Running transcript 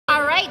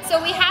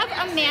So we have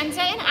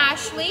Amanda and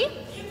Ashley,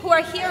 who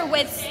are here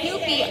with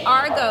Snoopy,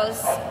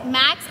 Argos,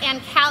 Max,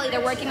 and Callie. They're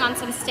working on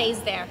some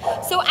stays there.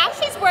 So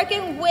Ashley's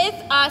working with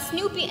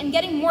Snoopy and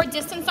getting more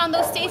distance on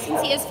those stays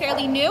since he is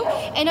fairly new.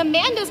 And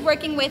Amanda's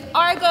working with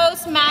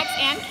Argos, Max,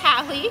 and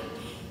Callie.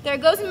 There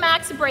goes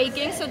Max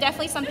braking, so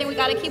definitely something we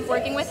gotta keep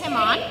working with him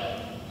on.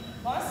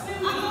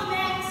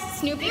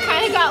 Snoopy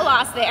kind of got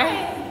lost there.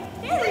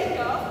 There we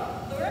go.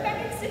 Lower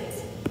back and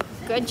sit.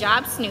 Good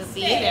job,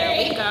 Snoopy.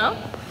 There we go.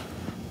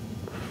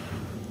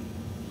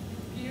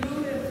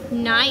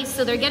 Nice,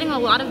 so they're getting a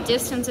lot of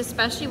distance,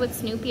 especially with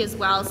Snoopy as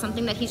well,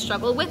 something that he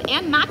struggled with,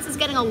 and Max is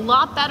getting a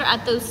lot better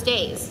at those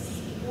stays.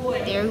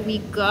 There we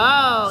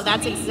go,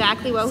 that's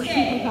exactly what we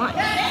want.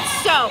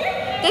 So,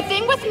 the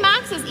thing with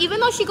Max is,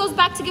 even though she goes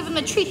back to give him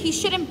a treat, he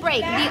shouldn't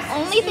break. The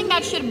only thing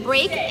that should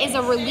break is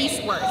a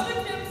release word.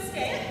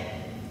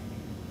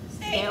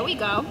 There we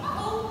go.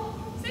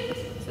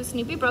 So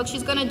Snoopy broke,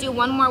 she's gonna do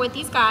one more with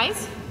these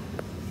guys.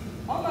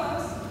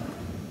 Almost.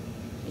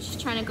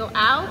 She's trying to go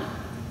out.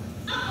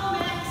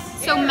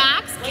 So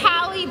Max,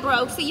 Callie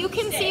broke. So you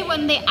can see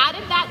when they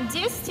added that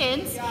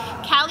distance,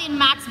 Callie and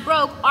Max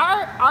broke.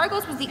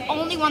 Argos was the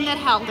only one that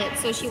held it.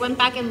 So she went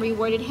back and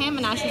rewarded him,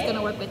 and now she's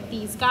gonna work with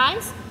these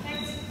guys.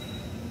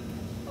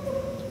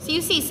 So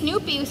you see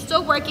Snoopy is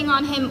still working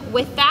on him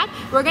with that.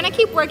 We're gonna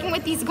keep working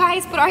with these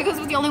guys, but Argos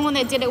was the only one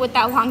that did it with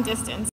that long distance.